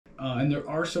And there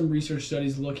are some research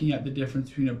studies looking at the difference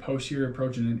between a posterior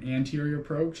approach and an anterior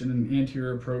approach, and an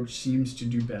anterior approach seems to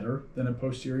do better than a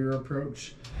posterior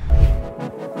approach.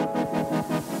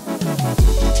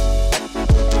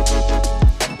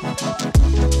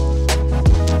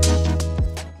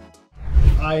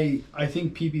 I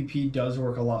think PPP does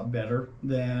work a lot better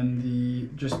than the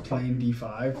just plain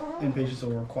D5 in patients that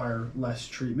will require less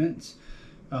treatments.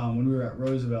 When we were at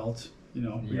Roosevelt, we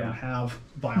don't have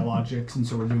biologics, and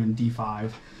so we're doing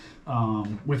D5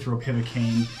 with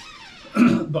ropivacaine.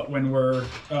 But when we're,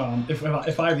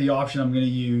 if I have the option, I'm going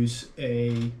to use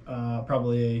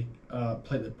probably a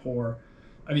Platelet-poor.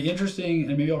 I'd be interesting,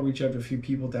 and maybe I'll reach out to a few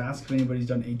people to ask if anybody's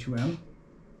done A2M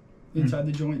inside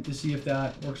the joint to see if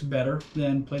that works better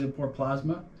than Platelet-poor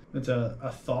plasma. It's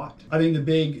a thought. I think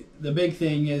the big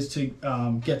thing is to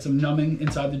get some numbing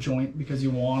inside the joint, because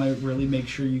you want to really make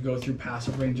sure you go through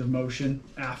passive range of motion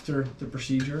after the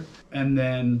procedure, and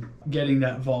then getting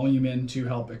that volume in to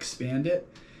help expand it.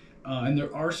 And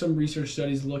there are some research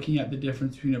studies looking at the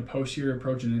difference between a posterior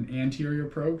approach and an anterior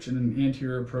approach, and an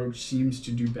anterior approach seems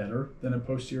to do better than a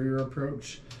posterior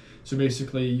approach. So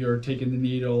basically, you're taking the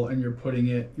needle and you're threading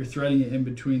it in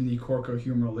between the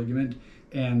coracohumeral ligament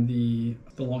and the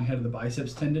long head of the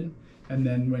biceps tendon. And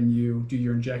then when you do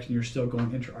your injection, you're still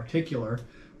going intra-articular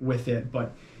with it,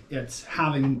 but it's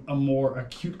having a more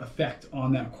acute effect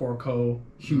on that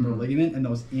coracohumeral ligament and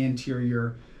those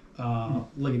anterior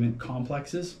ligament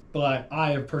complexes. But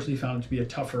I have personally found it to be a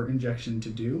tougher injection to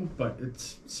do, but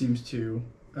it seems to,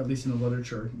 at least in the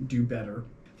literature, do better.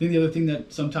 I think the other thing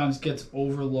that sometimes gets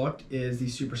overlooked is the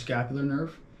suprascapular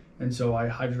nerve. And so I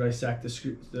hydrodissect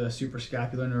the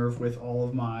suprascapular nerve with all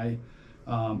of my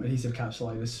adhesive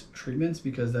capsulitis treatments,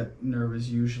 because that nerve is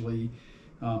usually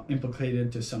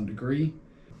implicated to some degree.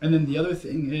 And then the other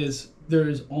thing is, there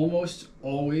is almost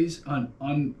always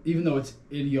even though it's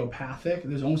idiopathic,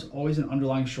 there's almost always an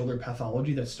underlying shoulder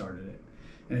pathology that started it.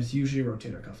 And it's usually a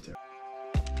rotator cuff tear.